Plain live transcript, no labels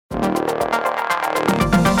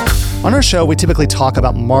On our show, we typically talk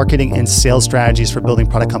about marketing and sales strategies for building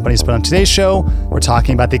product companies, but on today's show, we're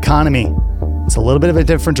talking about the economy. It's a little bit of a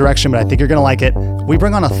different direction, but I think you're going to like it. We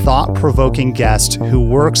bring on a thought-provoking guest who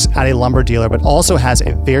works at a lumber dealer, but also has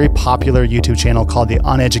a very popular YouTube channel called The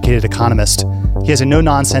Uneducated Economist. He has a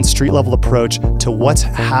no-nonsense, street-level approach to what's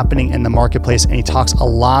happening in the marketplace, and he talks a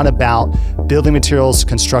lot about building materials,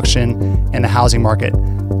 construction, and the housing market.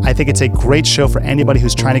 I think it's a great show for anybody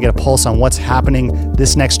who's trying to get a pulse on what's happening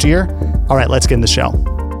this next year. All right, let's get in the show.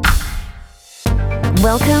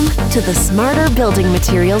 Welcome to the Smarter Building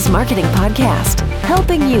Materials Marketing Podcast,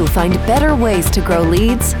 helping you find better ways to grow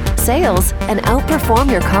leads, sales, and outperform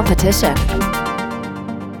your competition.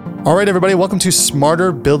 All right, everybody, welcome to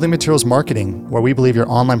Smarter Building Materials Marketing, where we believe your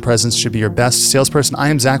online presence should be your best salesperson. I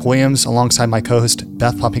am Zach Williams, alongside my co-host,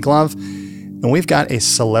 Beth Popinklov, and we've got a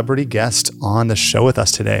celebrity guest on the show with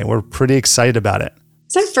us today. We're pretty excited about it.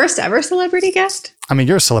 Is that first ever celebrity guest? I mean,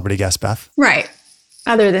 you're a celebrity guest, Beth. Right.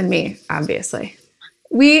 Other than me, obviously.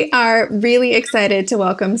 We are really excited to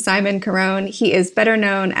welcome Simon Carone. He is better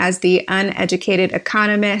known as the Uneducated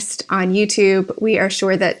Economist on YouTube. We are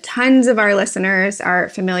sure that tons of our listeners are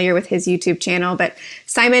familiar with his YouTube channel. But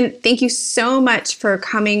Simon, thank you so much for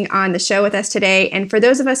coming on the show with us today. And for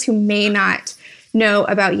those of us who may not know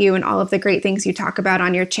about you and all of the great things you talk about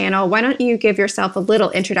on your channel, why don't you give yourself a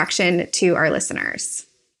little introduction to our listeners?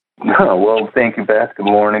 Well, thank you, Beth. Good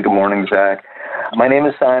morning. Good morning, Zach. My name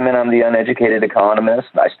is Simon. I'm the Uneducated Economist.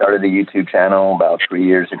 I started a YouTube channel about 3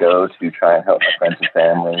 years ago to try and help my friends and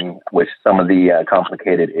family with some of the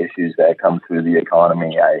complicated issues that come through the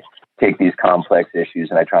economy. I take these complex issues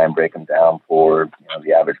and I try and break them down for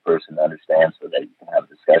the average person to understand so that you can have a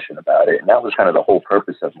discussion about it. And that was kind of the whole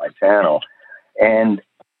purpose of my channel. And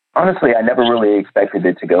honestly, I never really expected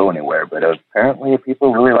it to go anywhere, but apparently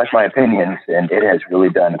people really like my opinions, and it has really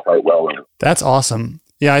done quite well. That's awesome.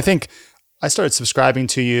 Yeah, I think I started subscribing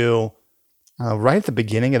to you right at the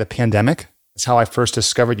beginning of the pandemic. That's how I first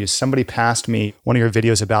discovered you. Somebody passed me one of your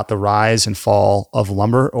videos about the rise and fall of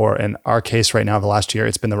lumber, or in our case right now, the last year,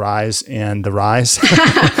 it's been the rise and the rise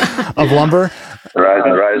of lumber. The rise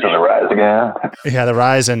and the rise and the rise again. Yeah, the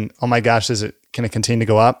rise, and oh my gosh, is it going to continue to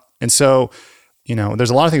go up? And so, there's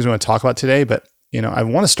a lot of things we want to talk about today, but I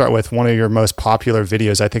want to start with one of your most popular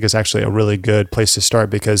videos. I think is actually a really good place to start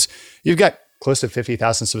because you've got close to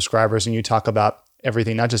 50,000 subscribers, and you talk about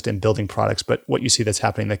everything, not just in building products, but what you see that's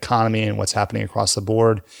happening in the economy and what's happening across the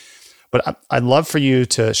board. But I'd love for you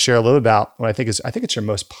to share a little about what I think it's your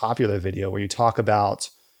most popular video, where you talk about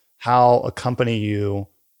how a company you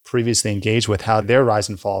previously engaged with, how their rise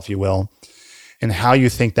and fall, if you will, and how you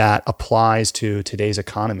think that applies to today's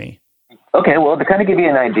economy. Okay, well, to kind of give you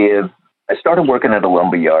an idea, I started working at a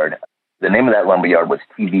lumber yard. The name of that lumber yard was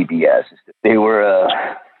TVBS. They were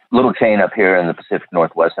a little chain up here in the Pacific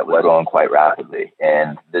Northwest that was growing quite rapidly.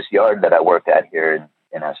 And this yard that I worked at here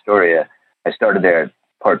in Astoria, I started there at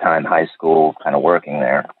part-time high school, kind of working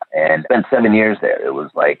there, and spent 7 years there. It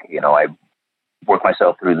was like, I worked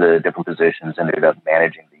myself through the different positions, ended up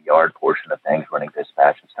managing the yard portion of things, running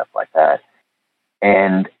dispatch and stuff like that.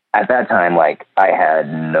 And at that time, I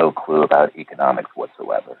had no clue about economics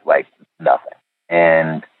whatsoever, nothing.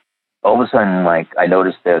 And all of a sudden, I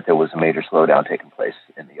noticed that there was a major slowdown taking place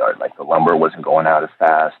in the yard. The lumber wasn't going out as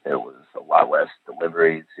fast. There was a lot less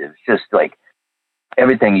deliveries. It was just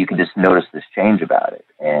everything. You could just notice this change about it.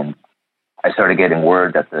 And I started getting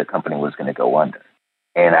word that the company was going to go under.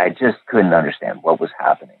 And I just couldn't understand what was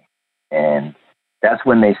happening. And that's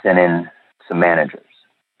when they sent in some managers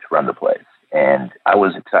to run the place. And I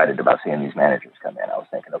was excited about seeing these managers come in. I was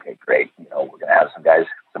thinking, okay, great. We're going to have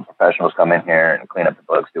some professionals come in here and clean up the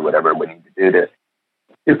books, do whatever we need to do to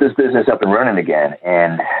get this business up and running again.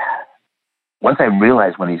 And once I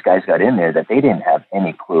realized when these guys got in there that they didn't have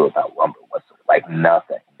any clue about lumber whatsoever,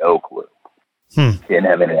 nothing, no clue.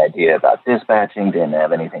 Didn't have any idea about dispatching, didn't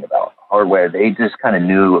have anything about hardware. They just kind of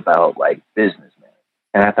knew about business.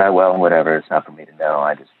 And I thought, well, whatever, it's not for me to know.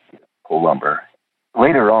 I just pull lumber.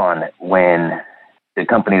 Later on, when the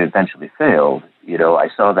company eventually failed, I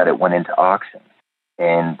saw that it went into auction.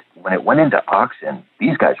 And when it went into auction,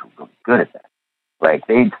 these guys were really good at that.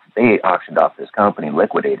 They auctioned off this company,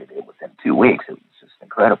 liquidated it within 2 weeks. It was just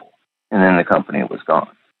incredible. And then the company was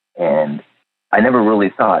gone. And I never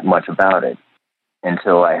really thought much about it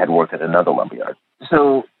until I had worked at another lumberyard.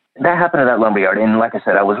 So that happened at that lumberyard. And like I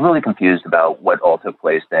said, I was really confused about what all took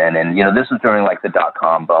place then. And, this was during the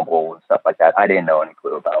dot-com bubble and stuff like that. I didn't know any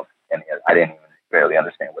clue about any of it. I didn't even barely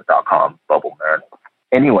understand what dot-com bubble meant.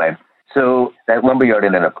 Anyway, so that lumberyard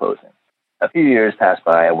ended up closing. A few years passed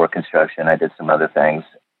by. I worked construction. I did some other things.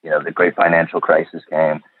 The great financial crisis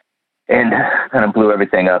came. and kind of blew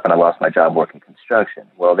everything up, and I lost my job working construction.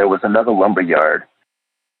 Well, there was another lumber yard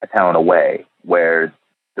a town away where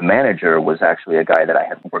the manager was actually a guy that I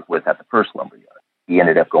had worked with at the first lumber yard. He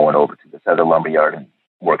ended up going over to this other lumber yard and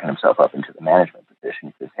working himself up into the management position.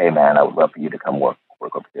 He says, "Hey, man, I would love for you to come work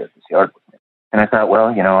over here at this yard with me." And I thought, well,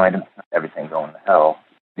 I didn't have everything going to hell.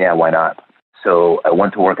 Yeah, why not? So I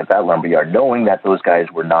went to work at that lumber yard, knowing that those guys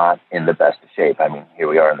were not in the best of shape. I mean, here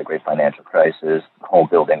we are in the great financial crisis. Home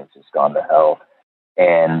building has just gone to hell,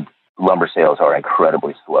 and lumber sales are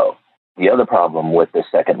incredibly slow. The other problem with the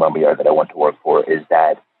second lumber yard that I went to work for is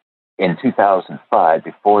that in 2005,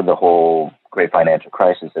 before the whole great financial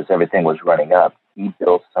crisis, as everything was running up, he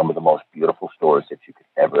built some of the most beautiful stores that you could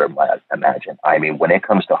ever imagine. I mean, when it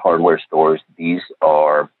comes to hardware stores, these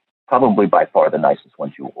are probably by far the nicest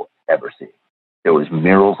ones you will ever see. There was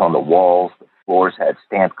murals on the walls. The floors had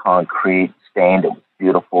stamped concrete, stained. It was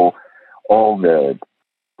beautiful. All the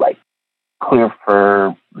clear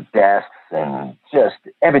fur desks and just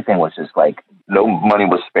everything was just no money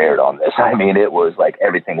was spared on this. I mean, it was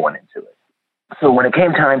everything went into it. So when it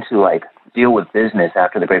came time to deal with business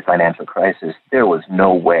after the great financial crisis, there was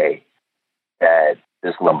no way that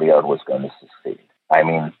this lumberyard was going to succeed. I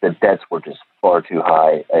mean, the debts were just far too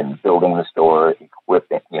high, and building the store,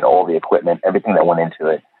 equipment, all the equipment, everything that went into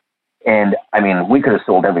it. And I mean, we could have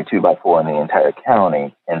sold every 2x4 in the entire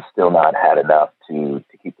county and still not had enough to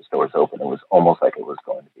keep the stores open. It was almost like it was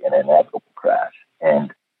going to be an inevitable crash.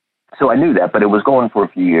 And so I knew that, but it was going for a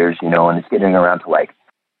few years, and it's getting around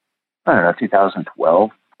to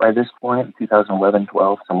 2012 by this point, 2011,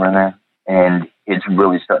 12, somewhere in there. And it's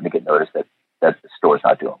really starting to get noticed that the store's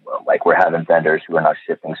not doing well. We're having vendors who are not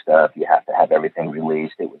shipping stuff. You have to have everything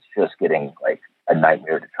released. It was just getting a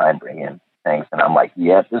nightmare to try and bring in things. And I'm like,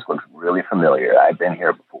 yeah, this looks really familiar. I've been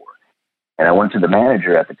here before. And I went to the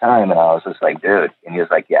manager at the time, and I was just like, dude. And he was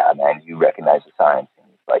like, yeah, man, you recognize the signs. And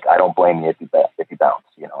he's like, I don't blame you if you bounce,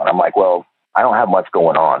 And I'm like, well, I don't have much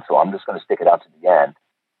going on, so I'm just going to stick it out to the end.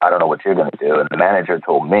 I don't know what you're going to do. And the manager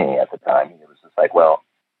told me at the time, he was just like, well,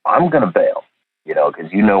 I'm going to bail,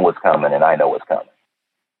 because you know what's coming and I know what's coming.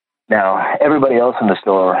 Now, everybody else in the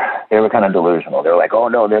store, they were kind of delusional. They were like, oh,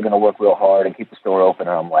 no, they're going to work real hard and keep the store open.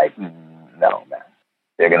 And I'm like, no, man.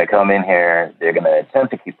 They're going to come in here, they're going to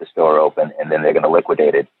attempt to keep the store open, and then they're going to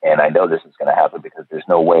liquidate it. And I know this is going to happen because there's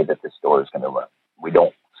no way that this store is going to run. We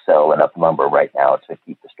don't sell enough lumber right now to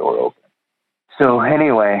keep the store open. So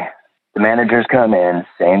anyway, the managers come in,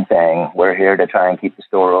 same thing. We're here to try and keep the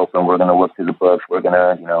store open. We're going to look through the books. We're going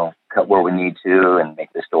to, cut where we need to and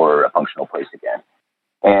make the store a functional place again.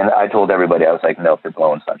 And I told everybody, I was like, nope, they're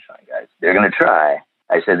blowing sunshine, guys. They're going to try.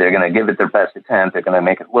 I said, they're going to give it their best attempt. They're going to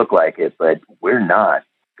make it look like it, but we're not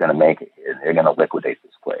going to make it here. They're going to liquidate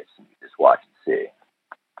this place. And you just watch and see.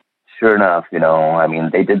 Sure enough,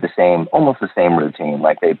 they did almost the same routine.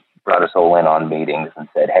 They brought us all in on meetings and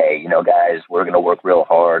said, hey, guys, we're going to work real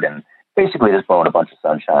hard, and basically just blowing a bunch of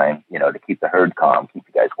sunshine, to keep the herd calm, keep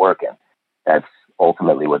you guys working. That's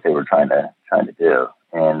ultimately what they were trying to do.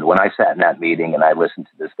 And when I sat in that meeting and I listened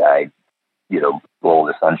to this guy, blow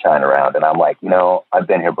the sunshine around, and I'm like, I've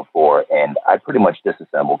been here before, and I pretty much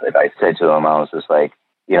disassembled it. I said to him, I was just like,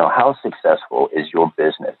 how successful is your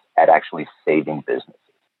business at actually saving businesses?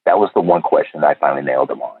 That was the one question I finally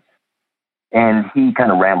nailed him on. And he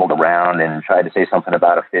kind of rambled around and tried to say something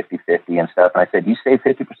about a 50-50 and stuff. And I said, you save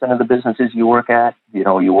 50% of the businesses you work at, you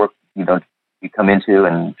come into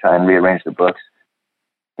and try and rearrange the books.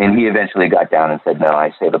 And he eventually got down and said, no,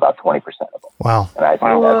 I save about 20% of them. Wow. And I said, that's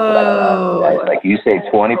what I was like, you save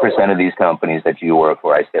 20% of these companies that you work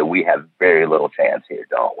for. I said, we have very little chance here,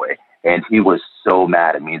 don't we? And he was so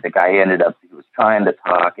mad at me. The guy he was trying to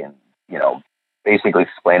talk and, basically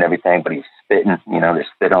explain everything, but he's spitting, there's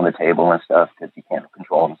spit on the table and stuff because he can't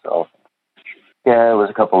control himself. Yeah, it was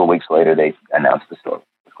a couple of weeks later, they announced the store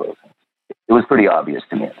was closing. It was pretty obvious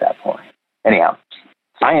to me at that point. Anyhow,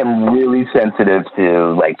 I am really sensitive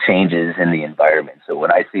to changes in the environment. So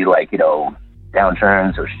when I see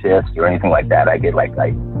downturns or shifts or anything like that, I get I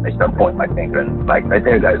start pointing my finger and right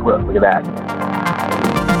there, guys, look at that.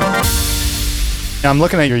 Now, I'm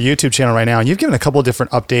looking at your YouTube channel right now, and you've given a couple of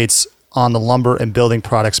different updates on the lumber and building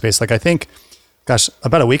product space. I think,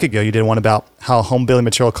 about a week ago, you did one about how home building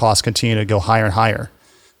material costs continue to go higher and higher.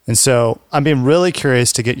 And so I'm being really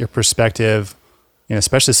curious to get your perspective,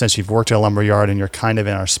 especially since you've worked at a lumber yard and you're kind of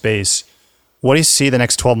in our space. What do you see the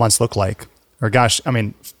next 12 months look like? Or what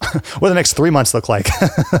do the next 3 months look like?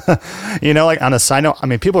 On a side note,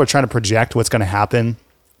 people are trying to project what's going to happen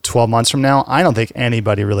 12 months from now. I don't think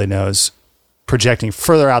anybody really knows projecting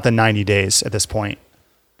further out than 90 days at this point.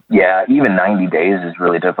 Yeah, even 90 days is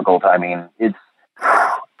really difficult.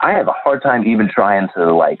 I have a hard time even trying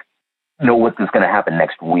to like know what is going to happen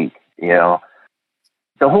next week. You know,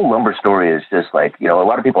 the whole lumber story is just like, you know, a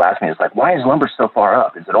lot of people ask me, it's like, why is lumber so far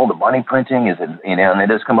up? Is it all the money printing? Is it, you know, and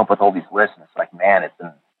they just come up with all these lists, and it's like, man, it's been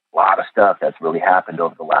a lot of stuff that's really happened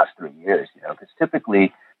over the last 3 years, you know, because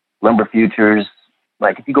typically lumber futures,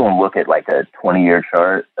 like if you go and look at like a 20-year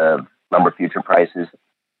chart of lumber future prices,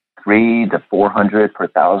 300 to 400 per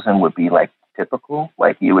thousand would be like typical.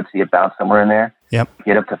 Like you would see it bounce somewhere in there. Yep.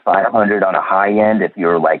 Get up to 500 on a high end if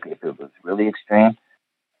you're like, if it was really extreme.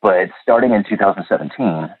 But starting in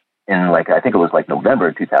 2017, in like, I think it was like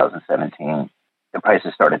November 2017, the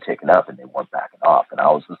prices started ticking up and they weren't backing off. And I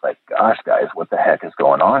was just like, gosh, guys, what the heck is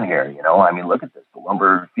going on here? You know, I mean, look at this. The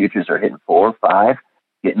lumber futures are hitting 4, 5,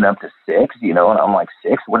 getting up to 6, you know, and I'm like,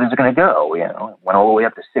 6, what is it going to go? You know, it went all the way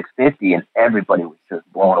up to 650 and everybody was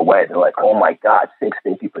just blown away. They're like, oh my God,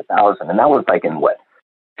 650 per thousand. And that was like in what,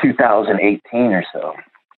 2018 or so.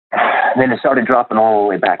 And then it started dropping all the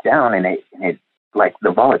way back down, and it like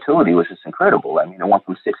the volatility was just incredible. I mean, it went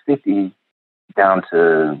from 650 down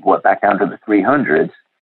to back down to the 300s.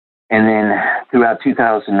 And then throughout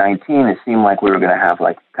 2019, it seemed like we were going to have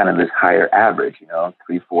like kind of this higher average, you know,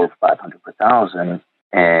 300, 400, 500 per thousand.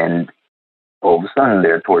 And all of a sudden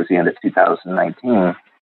there towards the end of 2019,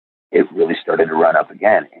 it really started to run up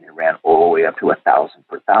again, and it ran all the way up to 1,000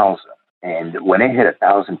 per thousand. And when it hit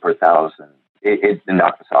 1,000 per thousand, it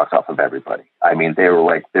knocked the socks off of everybody. I mean, they were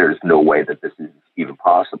like, there's no way that this is even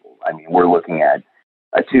possible. I mean, we're looking at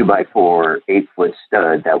a 2x4, 8-foot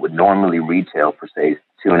stud that would normally retail for, say,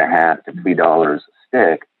 $2.50 to $3 a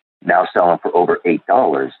stick, now selling for over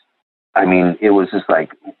 $8. I mean, it was just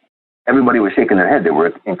like everybody was shaking their head. They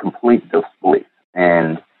were in complete disbelief.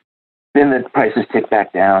 And then the prices ticked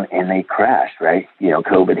back down and they crashed, right? You know,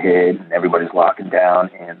 COVID hit and everybody's locking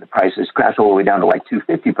down, and the prices crashed all the way down to like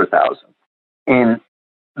 $250 per thousand. And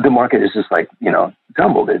the market is just like, you know,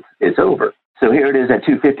 tumbled. It's over. So here it is at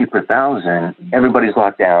 $250 per thousand. Everybody's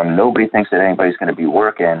locked down. Nobody thinks that anybody's going to be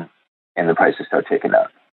working, and the prices start ticking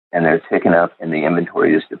up. And they're ticking up, and the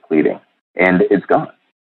inventory is depleting, and it's gone.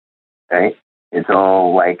 Right? It's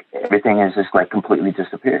all like everything has just like completely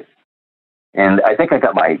disappeared. And I think I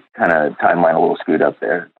got my kind of timeline a little screwed up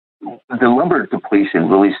there. The lumber depletion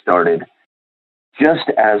really started just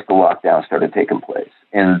as the lockdown started taking place,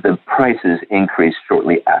 and the prices increased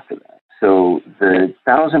shortly after that. So the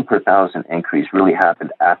 1,000 per thousand increase really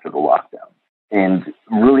happened after the lockdown. And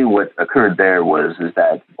really what occurred there is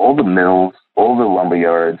that all the mills, all the lumber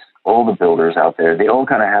yards, all the builders out there, they all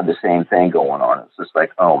kind of have the same thing going on. It's just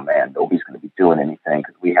like, oh man, nobody's going to be doing anything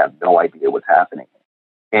because we have no idea what's happening.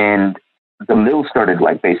 And the mills started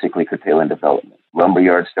like basically curtailing development. Lumber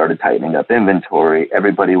yards started tightening up inventory.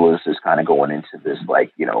 Everybody was just kind of going into this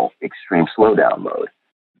like, you know, extreme slowdown mode.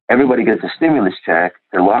 Everybody gets a stimulus check.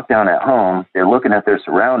 They're locked down at home. They're looking at their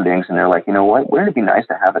surroundings and they're like, you know what? Wouldn't it be nice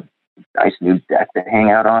to have a nice new deck to hang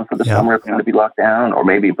out on for the summer if we're going to be locked down? Or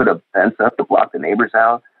maybe put a fence up to block the neighbors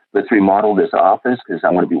out. Let's remodel this office because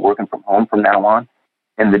I'm going to be working from home from now on.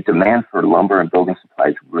 And the demand for lumber and building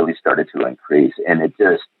supplies really started to increase. And it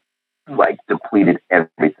just like depleted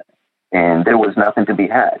everything. And there was nothing to be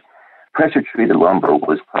had. Pressure treated lumber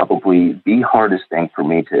was probably the hardest thing for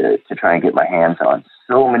me to try and get my hands on.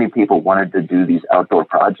 So many people wanted to do these outdoor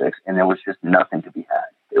projects, and there was just nothing to be had.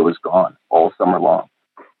 It was gone all summer long.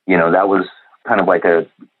 You know, that was kind of like a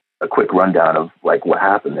quick rundown of like what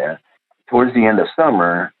happened there. Towards the end of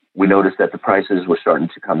summer, we noticed that the prices were starting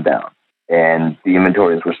to come down and the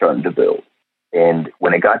inventories were starting to build. And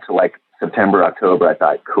when it got to like September, October, I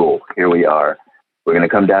thought, cool, here we are. We're going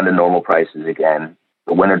to come down to normal prices again.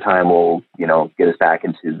 The wintertime will, you know, get us back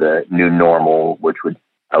into the new normal, which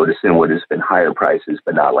I would assume would have been higher prices,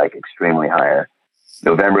 but not like extremely higher.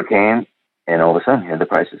 November came, and all of a sudden, the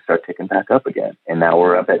prices start ticking back up again. And now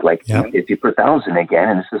we're up at like 50 per thousand again.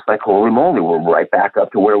 And it's just like, holy moly, we're right back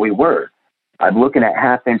up to where we were. I'm looking at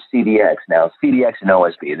half-inch CDX now. CDX and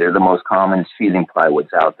OSB, they're the most common sheathing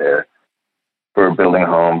plywoods out there for building a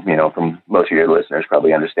home. You know, from most of your listeners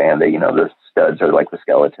probably understand that, you know, the studs are like the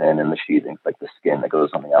skeleton and the sheathing's like the skin that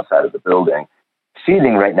goes on the outside of the building.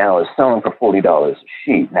 Sheathing right now is selling for $40 a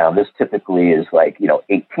sheet. Now, this typically is like, you know,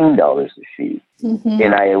 $18 a sheet. Mm-hmm.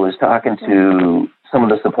 And I was talking to some of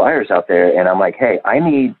the suppliers out there, and I'm like, hey, I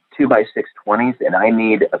need 2x620s, and I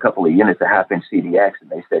need a couple of units of half-inch CDX. And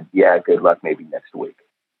they said, yeah, good luck, maybe next week.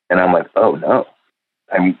 And I'm like, oh, no.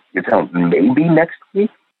 I mean, you're telling me maybe next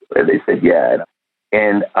week? And they said, yeah.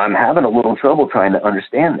 And I'm having a little trouble trying to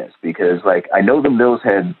understand this because, like, I know the mills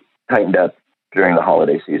had tightened up during the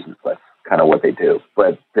holiday season. That's kind of what they do.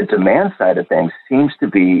 But the demand side of things seems to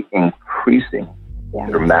be increasing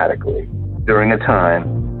dramatically during a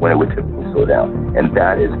time when it would typically slow down. And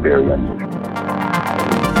that is very unusual.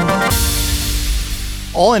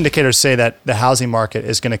 All indicators say that the housing market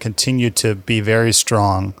is going to continue to be very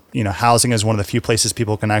strong. You know, housing is one of the few places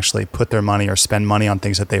people can actually put their money or spend money on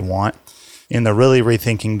things that they want. And they're really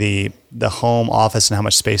rethinking the home office and how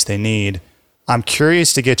much space they need. I'm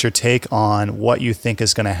curious to get your take on what you think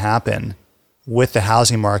is going to happen with the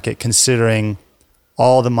housing market, considering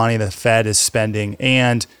all the money the Fed is spending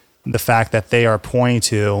and the fact that they are pointing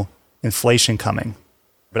to inflation coming.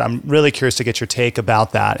 But I'm really curious to get your take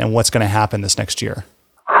about that and what's going to happen this next year.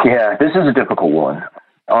 Yeah, this is a difficult one.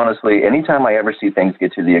 Honestly, anytime I ever see things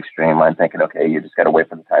get to the extreme, I'm thinking, okay, you just got to wait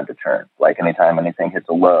for the time to turn. Like anytime anything hits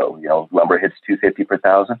a low, lumber hits $250 per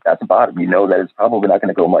thousand, that's a bottom. You know that it's probably not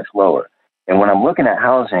going to go much lower. And when I'm looking at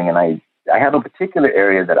housing, and I have a particular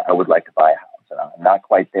area that I would like to buy a house, and I'm not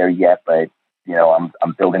quite there yet, but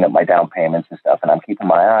I'm building up my down payments and stuff, and I'm keeping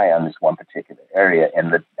my eye on this one particular area.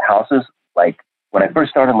 And the houses, like when I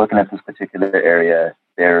first started looking at this particular area,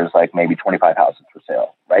 there's like maybe 25 houses for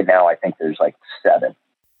sale. Right now, I think there's like 7.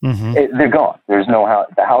 Mm-hmm. They're gone. There's no house.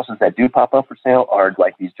 The houses that do pop up for sale are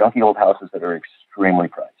like these junky old houses that are extremely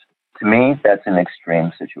priced. To me, that's an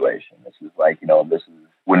extreme situation. This is like, this is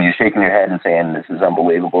when you're shaking your head and saying this is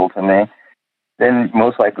unbelievable to me, then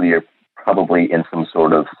most likely you're probably in some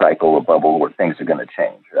sort of cycle or bubble where things are going to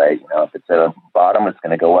change, right? If it's at a bottom, it's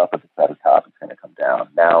going to go up. If it's at a top, it's going to come down.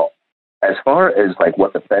 Now, as far as like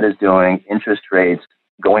what the Fed is doing, interest rates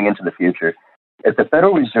going into the future, if the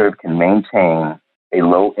Federal Reserve can maintain a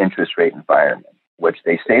low interest rate environment, which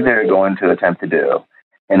they say they're going to attempt to do,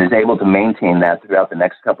 and is able to maintain that throughout the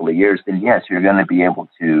next couple of years, then yes, you're going to be able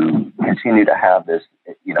to continue to have this,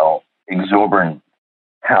 exorbitant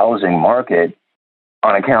housing market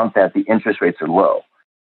on account that the interest rates are low.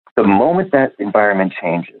 The moment that environment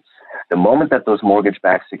changes, the moment that those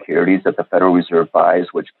mortgage-backed securities that the Federal Reserve buys,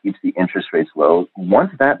 which keeps the interest rates low,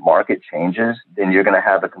 once that market changes, then you're going to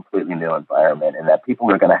have a completely new environment, and that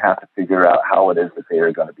people are going to have to figure out how it is that they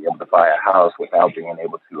are going to be able to buy a house without being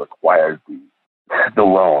able to acquire the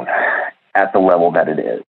loan at the level that it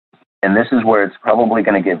is. And this is where it's probably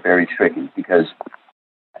going to get very tricky because,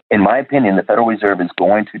 in my opinion, the Federal Reserve is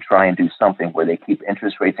going to try and do something where they keep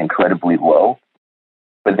interest rates incredibly low,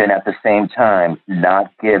 but then at the same time,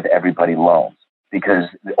 not give everybody loans, because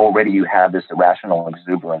already you have this irrational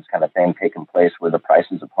exuberance kind of thing taking place where the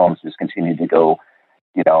prices of homes just continue to go,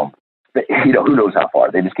 who knows how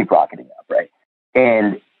far. They just keep rocketing up, right?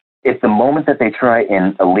 And if the moment that they try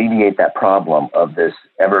and alleviate that problem of this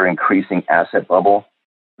ever-increasing asset bubble,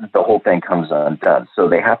 the whole thing comes undone. So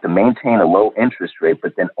they have to maintain a low interest rate,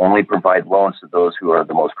 but then only provide loans to those who are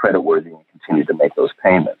the most creditworthy and continue to make those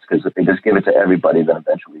payments. Because if they just give it to everybody, then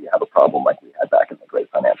eventually you have a problem like we had back in the Great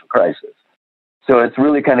Financial Crisis. So it's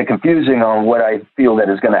really kind of confusing on what I feel that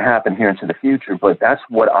is going to happen here into the future, but that's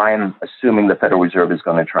what I'm assuming the Federal Reserve is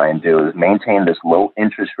going to try and do, is maintain this low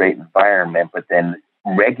interest rate environment, but then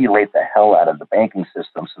regulate the hell out of the banking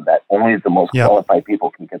system so that only the most qualified people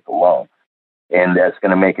can get the loan. And that's going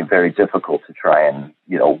to make it very difficult to try and,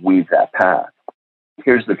 weave that path.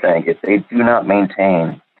 Here's the thing. If they do not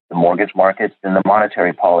maintain the mortgage markets, then the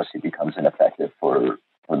monetary policy becomes ineffective for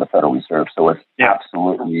the Federal Reserve. So it's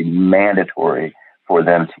absolutely mandatory for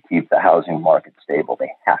them to keep the housing market stable.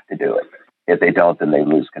 They have to do it. If they don't, then they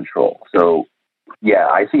lose control. So,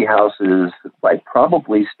 I see houses like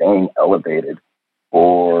probably staying elevated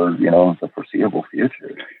for, the foreseeable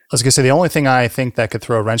future. I was going to say, the only thing I think that could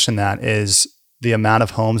throw a wrench in that is the amount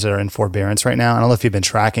of homes that are in forbearance right now. I don't know if you've been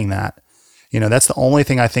tracking that. That's the only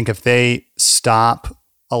thing I think if they stop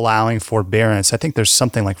allowing forbearance, I think there's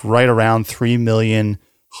something like right around 3 million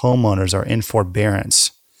homeowners are in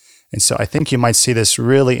forbearance. And so I think you might see this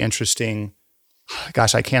really interesting,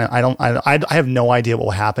 I have no idea what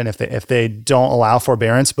will happen if they don't allow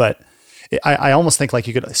forbearance, but I almost think like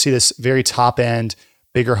you could see this very top end,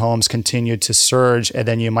 bigger homes continue to surge, and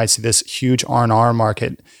then you might see this huge R&R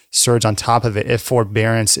market surge on top of it if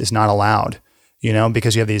forbearance is not allowed,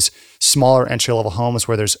 because you have these smaller entry-level homes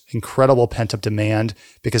where there's incredible pent-up demand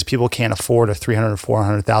because people can't afford a $300,000 or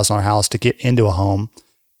 $400,000 house to get into a home,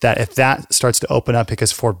 that if that starts to open up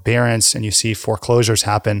because forbearance and you see foreclosures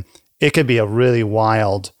happen, it could be a really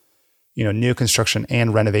wild, new construction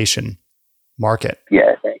and renovation market.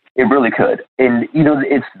 Yeah, it really could. And,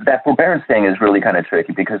 it's that forbearance thing is really kind of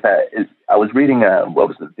tricky because I was reading, I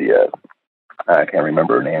can't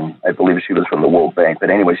remember her name. I believe she was from the World Bank. But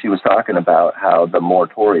anyway, she was talking about how the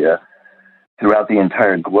moratoria throughout the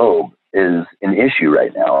entire globe is an issue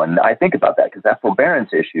right now. And I think about that because that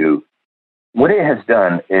forbearance issue, what it has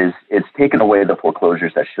done is it's taken away the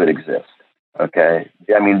foreclosures that should exist. Okay.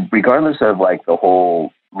 I mean, regardless of like the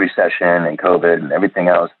whole recession and COVID and everything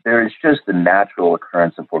else, there is just the natural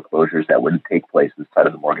occurrence of foreclosures that wouldn't take place inside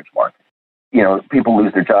of the mortgage market. You know, people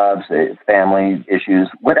lose their jobs, family issues,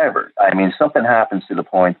 whatever. I mean, something happens to the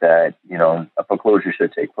point that, you know, a foreclosure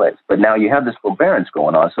should take place. But now you have this forbearance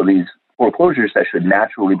going on. So these foreclosures that should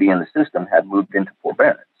naturally be in the system have moved into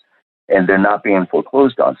forbearance, and they're not being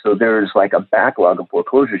foreclosed on. So there's like a backlog of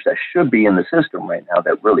foreclosures that should be in the system right now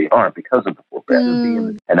that really aren't because of the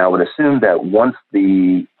forbearance. And I would assume that once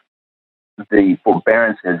the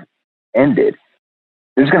forbearance has ended,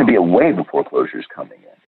 there's going to be a wave of foreclosures coming in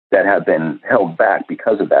that have been held back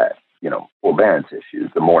because of that, you know, forbearance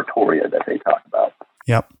issues, the moratoria that they talk about.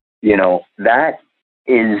 Yep. You know, that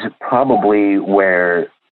is probably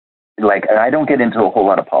where, like, and I don't get into a whole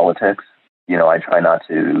lot of politics. You know, I try not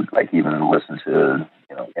to, like, even listen to,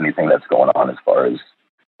 you know, anything that's going on as far as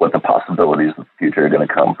what the possibilities of the future are going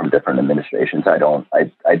to come from different administrations. I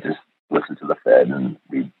just listen to the Fed and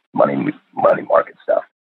read money market stuff.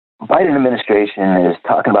 Biden administration is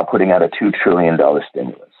talking about putting out a $2 trillion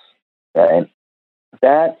stimulus. Right?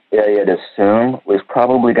 That, I'd assume, was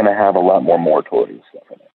probably going to have a lot more moratoria stuff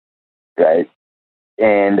in it, right?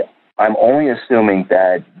 And I'm only assuming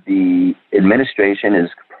that the administration is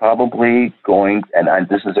probably going, and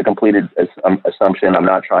this is a completed assumption. I'm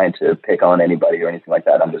not trying to pick on anybody or anything like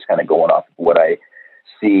that. I'm just kind of going off of what I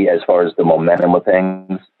see as far as the momentum of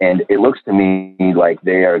things. And it looks to me like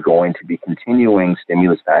they are going to be continuing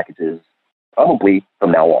stimulus packages probably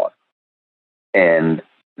from now on. And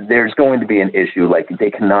there's going to be an issue, like they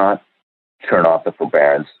cannot turn off the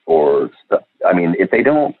forbearance or stuff. I mean, if they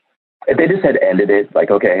just had ended it, like,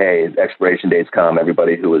 okay, hey, expiration dates come,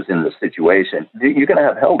 everybody who was in the situation, you're going to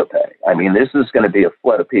have hell to pay. I mean, this is going to be a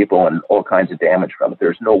flood of people and all kinds of damage from it.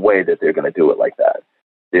 There's no way that they're going to do it like that.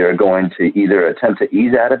 They're going to either attempt to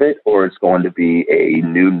ease out of it, or it's going to be a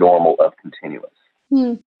new normal of continuous.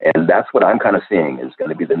 And that's what I'm kind of seeing is going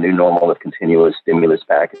to be the new normal of continuous stimulus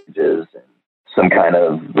packages and some kind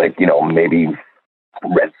of, like, you know, maybe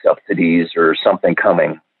rent subsidies or something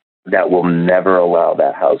coming that will never allow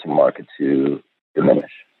that housing market to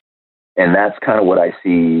diminish. And that's kind of what I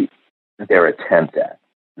see their attempt at.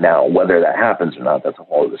 Now, whether that happens or not, that's a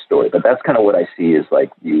whole other story. But that's kind of what I see as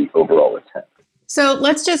like the overall attempt. So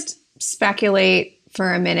let's just speculate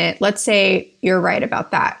for a minute. Let's say you're right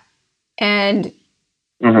about that. And,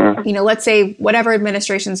 you know, let's say whatever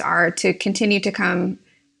administrations are to continue to come,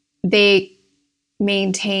 they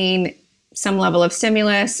maintain some level of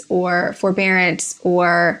stimulus or forbearance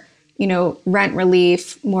or, you know, rent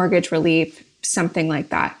relief, mortgage relief, something like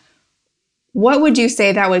that. What would you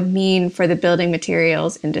say that would mean for the building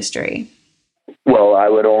materials industry? Well, I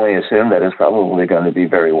would only assume that it's probably going to be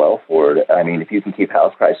very well for it. I mean, if you can keep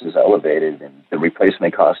house prices elevated and the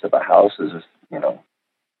replacement cost of a house is, you know,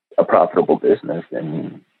 a profitable business,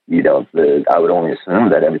 then, you know, I would only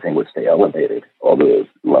assume that everything would stay elevated, all the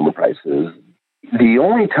lumber prices. The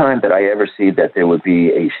only time that I ever see that there would be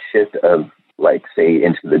a shift of, like, say,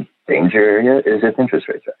 into the danger area is if interest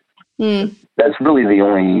rates rise. That's really the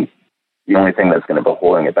only thing that's going to be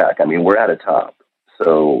holding it back. I mean, we're at a top,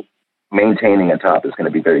 so maintaining a top is going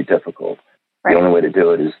to be very difficult. Right. The only way to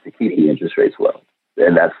do it is to keep the interest rates low,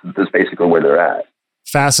 and that's basically where they're at.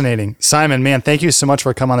 Fascinating. Simon, man, thank you so much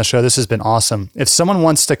for coming on the show. This has been awesome. If someone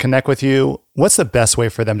wants to connect with you, what's the best way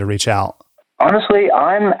for them to reach out? Honestly,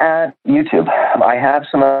 I'm at YouTube. I have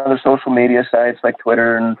some other social media sites like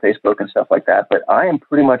Twitter and Facebook and stuff like that, but I am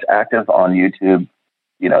pretty much active on YouTube,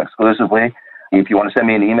 you know, exclusively. If you want to send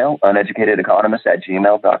me an email,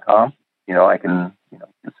 uneducatedeconomist@gmail.com, you know, I can, you know,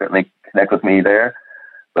 certainly connect with me there.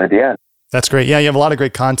 But yeah. That's great. Yeah, you have a lot of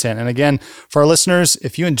great content. And again, for our listeners,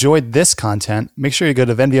 if you enjoyed this content, make sure you go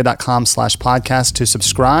to venveo.com/podcast to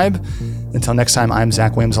subscribe. Until next time, I'm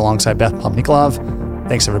Zach Williams alongside Beth Popnikolov.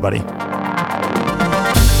 Thanks, everybody.